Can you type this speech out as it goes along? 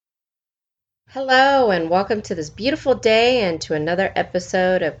Hello, and welcome to this beautiful day and to another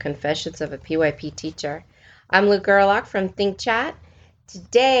episode of Confessions of a PYP Teacher. I'm Lou Gerlach from Think Chat.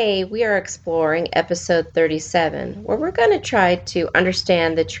 Today we are exploring episode 37, where we're going to try to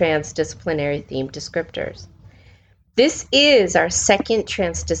understand the transdisciplinary theme descriptors. This is our second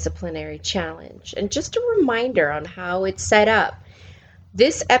transdisciplinary challenge, and just a reminder on how it's set up.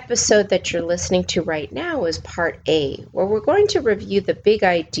 This episode that you're listening to right now is part A, where we're going to review the big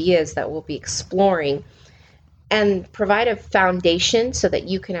ideas that we'll be exploring and provide a foundation so that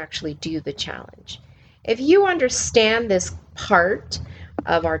you can actually do the challenge. If you understand this part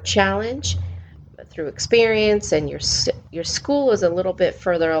of our challenge through experience and your school is a little bit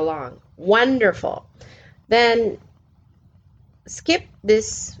further along, wonderful, then skip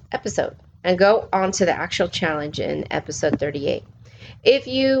this episode and go on to the actual challenge in episode 38. If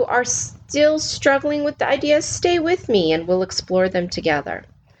you are still struggling with the ideas, stay with me and we'll explore them together.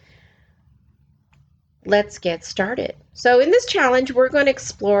 Let's get started. So in this challenge, we're going to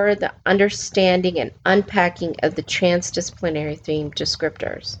explore the understanding and unpacking of the transdisciplinary theme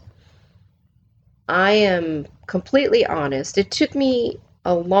descriptors. I am completely honest. It took me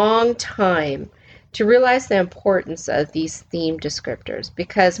a long time to realize the importance of these theme descriptors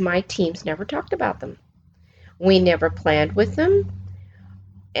because my teams never talked about them. We never planned with them.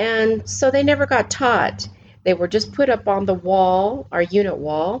 And so they never got taught. They were just put up on the wall, our unit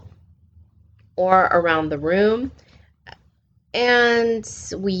wall, or around the room. And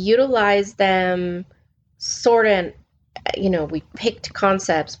we utilized them sort of, we picked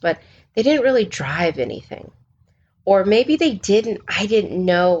concepts, but they didn't really drive anything. Or maybe they didn't, I didn't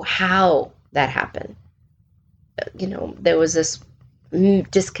know how that happened. There was this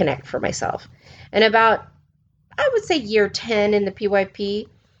disconnect for myself. And about, I would say year 10 in the PYP,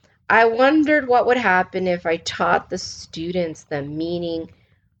 I wondered what would happen if I taught the students the meaning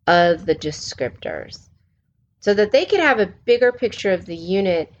of the descriptors so that they could have a bigger picture of the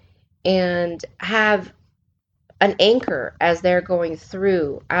unit and have an anchor as they're going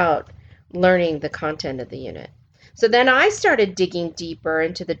throughout learning the content of the unit. So then I started digging deeper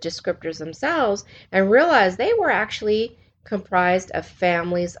into the descriptors themselves and realized they were actually comprised of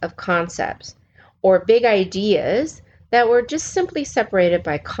families of concepts or big ideas that were just simply separated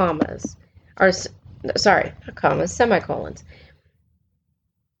by commas, not commas, semicolons.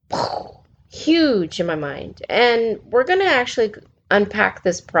 Huge in my mind. And we're going to actually unpack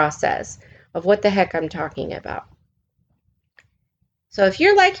this process of what the heck I'm talking about. So if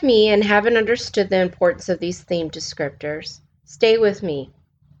you're like me and haven't understood the importance of these theme descriptors, stay with me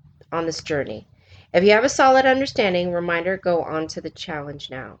on this journey. If you have a solid understanding, reminder, go on to the challenge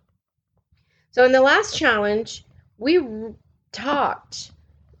now. So in the last challenge, we talked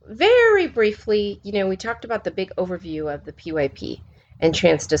very briefly, we talked about the big overview of the PYP and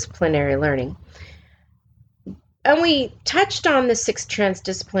transdisciplinary learning. And we touched on the 6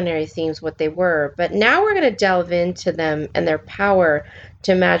 transdisciplinary themes, what they were, but now we're going to delve into them and their power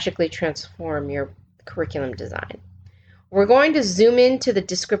to magically transform your curriculum design. We're going to zoom into the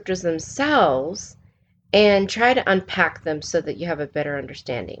descriptors themselves and try to unpack them so that you have a better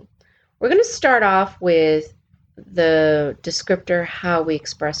understanding. We're going to start off with the descriptor, how we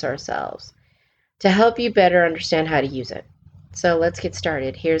express ourselves, to help you better understand how to use it. So let's get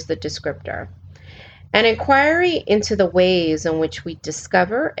started. Here's the descriptor. An inquiry into the ways in which we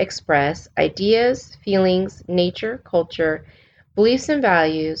discover, express ideas, feelings, nature, culture, beliefs, and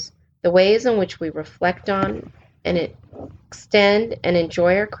values, the ways in which we reflect on and extend and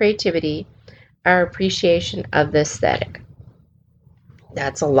enjoy our creativity, our appreciation of the aesthetic.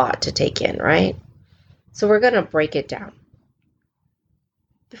 That's a lot to take in, right? So we're going to break it down.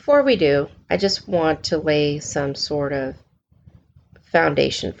 Before we do, I just want to lay some sort of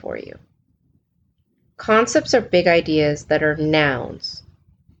foundation for you. Concepts are big ideas that are nouns,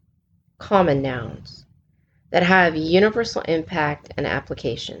 common nouns, that have universal impact and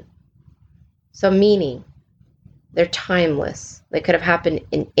application. So meaning, they're timeless. They could have happened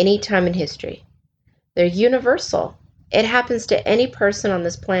in any time in history. They're universal. It happens to any person on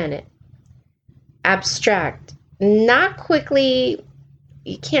this planet. Abstract, you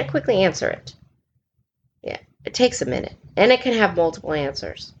can't quickly answer it. Yeah, it takes a minute, and it can have multiple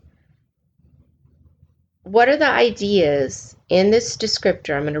answers. What are the ideas in this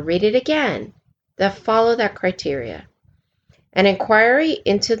descriptor? I'm going to read it again that follow that criteria. An inquiry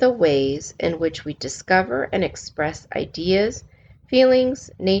into the ways in which we discover and express ideas, feelings,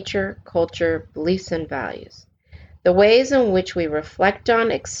 nature, culture, beliefs, and values. The ways in which we reflect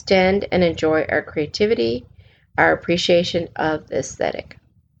on, extend, and enjoy our creativity, our appreciation of the aesthetic.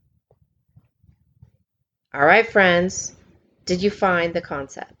 All right, friends, did you find the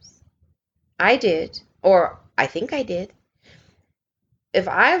concepts? I did, or I think I did. If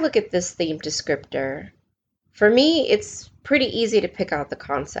I look at this theme descriptor, for me, it's pretty easy to pick out the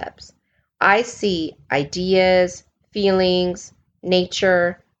concepts. I see ideas, feelings,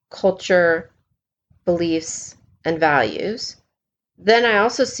 nature, culture, beliefs, and values. Then I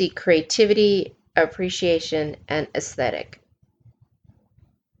also see creativity, appreciation, and aesthetic.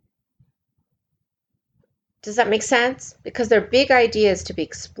 Does that make sense? Because they're big ideas to be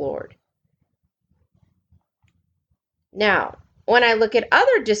explored. Now, when I look at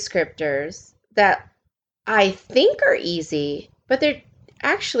other descriptors that I think are easy, but they're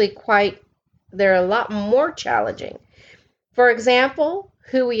a lot more challenging. For example,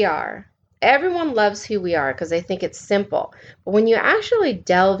 who we are. Everyone loves who we are because they think it's simple. But when you actually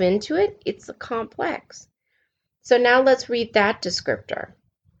delve into it, it's complex. So now let's read that descriptor.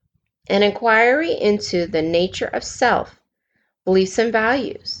 An inquiry into the nature of self, beliefs and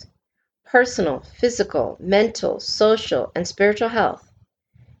values, personal, physical, mental, social, and spiritual health,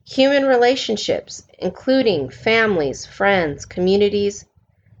 human relationships, including families, friends, communities,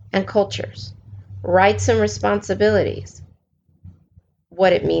 and cultures, rights and responsibilities,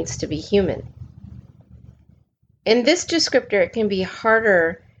 what it means to be human. In this descriptor, it can be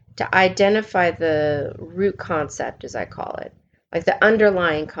harder to identify the root concept, as I call it, like the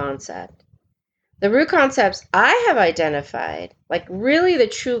underlying concept. The root concepts I have identified, like really the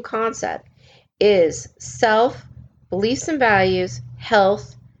true concept, is self, beliefs and values,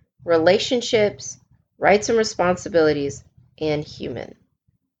 health, relationships, rights and responsibilities, and human.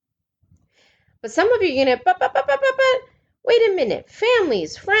 But some of you are going to, wait a minute,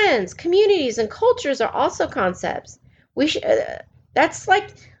 families, friends, communities, and cultures are also concepts. That's like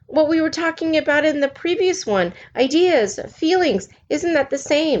what we were talking about in the previous one. Ideas, feelings, isn't that the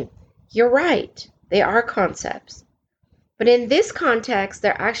same? You're right, they are concepts. But in this context,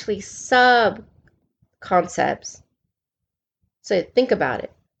 they're actually sub-concepts. So think about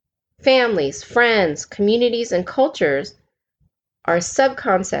it. Families, friends, communities, and cultures are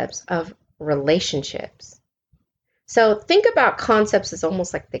sub-concepts of relationships. So think about concepts as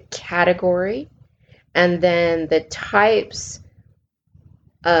almost like the category, and then the types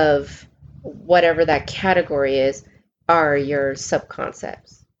of whatever that category is are your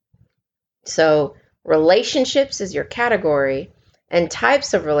sub-concepts. So relationships is your category, and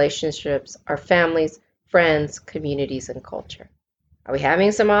types of relationships are families, friends, communities, and culture. Are we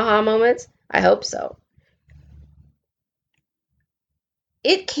having some aha moments? I hope so.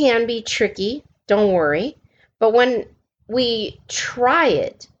 It can be tricky, don't worry, but when we try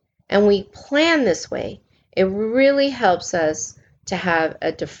it and we plan this way, it really helps us to have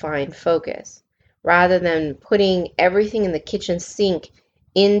a defined focus rather than putting everything in the kitchen sink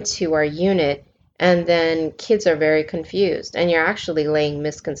into our unit, and then kids are very confused and you're actually laying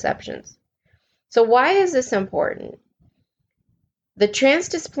misconceptions. So why is this important? The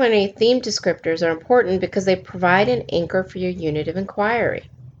transdisciplinary theme descriptors are important because they provide an anchor for your unit of inquiry.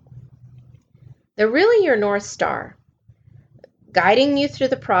 They're really your North Star, guiding you through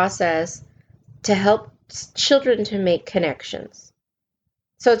the process to help children to make connections.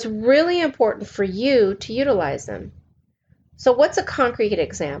 So it's really important for you to utilize them. So what's a concrete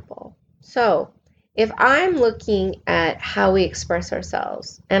example? So if I'm looking at how we express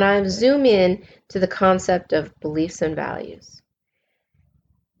ourselves and I zoom in to the concept of beliefs and values,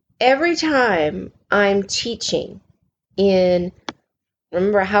 every time I'm teaching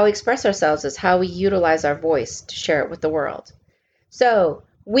remember, how we express ourselves is how we utilize our voice to share it with the world. So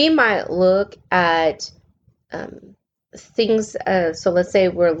we might look at things, so let's say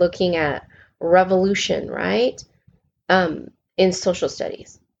we're looking at revolution, right? In social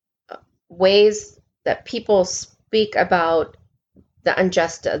studies, ways that people speak about the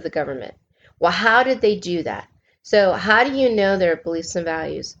injustice of the government. Well, how did they do that? So how do you know their beliefs and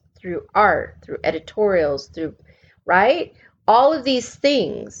values? Through art, through editorials, right? All of these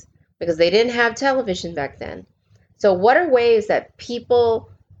things, because they didn't have television back then. So what are ways that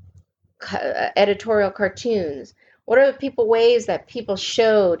editorial cartoons, what are ways that people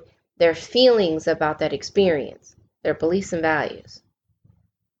showed their feelings about that experience, their beliefs and values?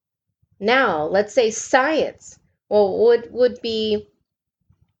 Now, let's say science. Well, would be,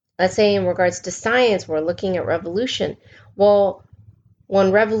 let's say in regards to science, we're looking at revolution. Well,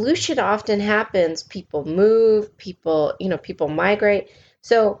 when revolution often happens, people move, people migrate.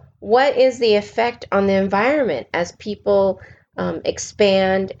 So what is the effect on the environment as people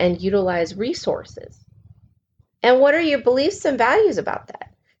expand and utilize resources? And what are your beliefs and values about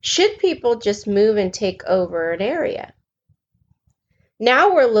that? Should people just move and take over an area?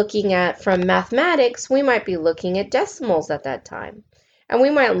 Now we're looking at, from mathematics, we might be looking at decimals at that time. And we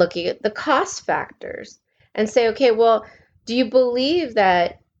might look at the cost factors and say, okay, well, do you believe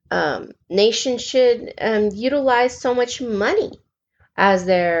that nations should utilize so much money as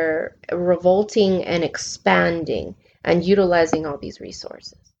they're revolting and expanding and utilizing all these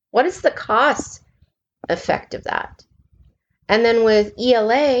resources? What is the cost effect of that? And then with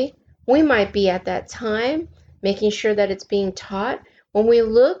ELA, we might be at that time making sure that it's being taught. When we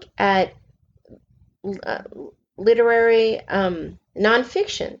look at literary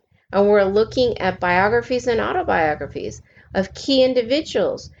nonfiction, and we're looking at biographies and autobiographies of key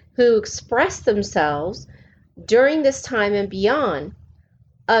individuals who expressed themselves during this time and beyond,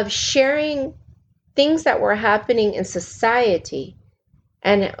 of sharing things that were happening in society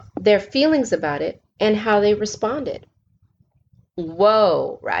and their feelings about it and how they responded.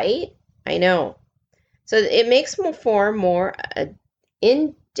 Whoa, right? I know. So it makes for more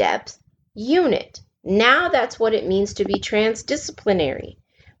in-depth unit. Now that's what it means to be transdisciplinary.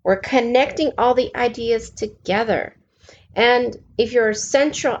 We're connecting all the ideas together. And if your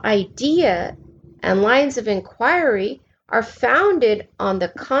central idea and lines of inquiry are founded on the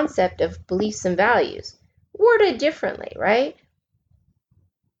concept of beliefs and values, worded differently, right?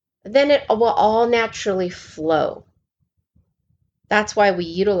 Then it will all naturally flow. That's why we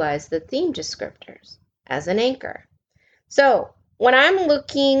utilize the theme descriptors as an anchor. So when I'm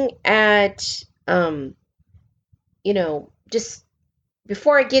looking at, just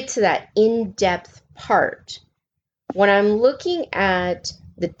before I get to that in-depth part, when I'm looking at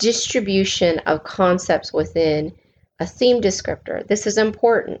the distribution of concepts within a theme descriptor, this is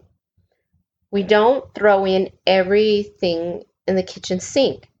important. We don't throw in everything in the kitchen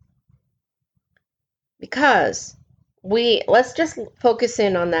sink, because let's just focus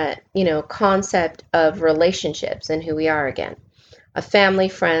in on that, concept of relationships and who we are again, of family,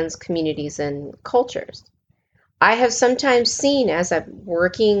 friends, communities, and cultures. I have sometimes seen, as I'm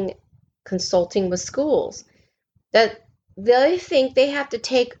consulting with schools, that they think they have to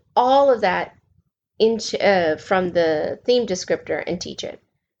take all of that into from the theme descriptor and teach it.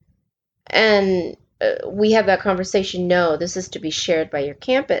 And we have that conversation. No, this is to be shared by your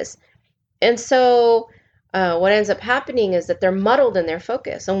campus. And so what ends up happening is that they're muddled in their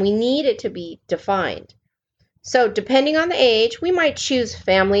focus, and we need it to be defined. So depending on the age, we might choose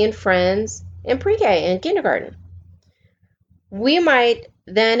family and friends in pre-K and kindergarten. We might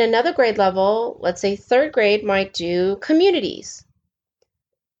then, another grade level, let's say third grade, might do communities.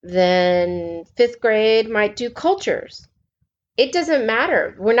 Then fifth grade might do cultures. It doesn't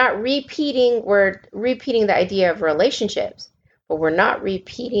matter. We're repeating the idea of relationships, but we're not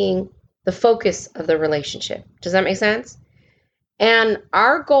repeating the focus of the relationship. Does that make sense? And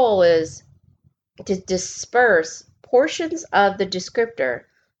our goal is to disperse portions of the descriptor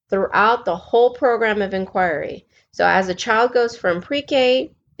throughout the whole program of inquiry. So as a child goes from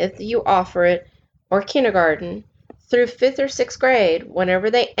pre-K, if you offer it, or kindergarten, through fifth or sixth grade, whenever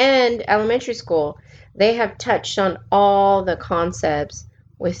they end elementary school, they have touched on all the concepts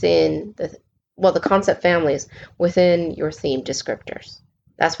within the concept families within your theme descriptors.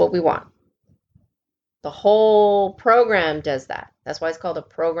 That's what we want. The whole program does that. That's why it's called a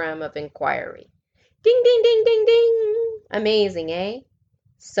program of inquiry. Ding, ding, ding, ding, ding. Amazing, eh?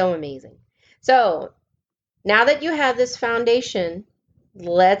 So amazing. So now that you have this foundation,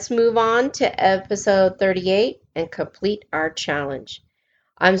 let's move on to episode 38 and complete our challenge.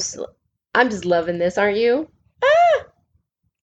 I'm just loving this, aren't you?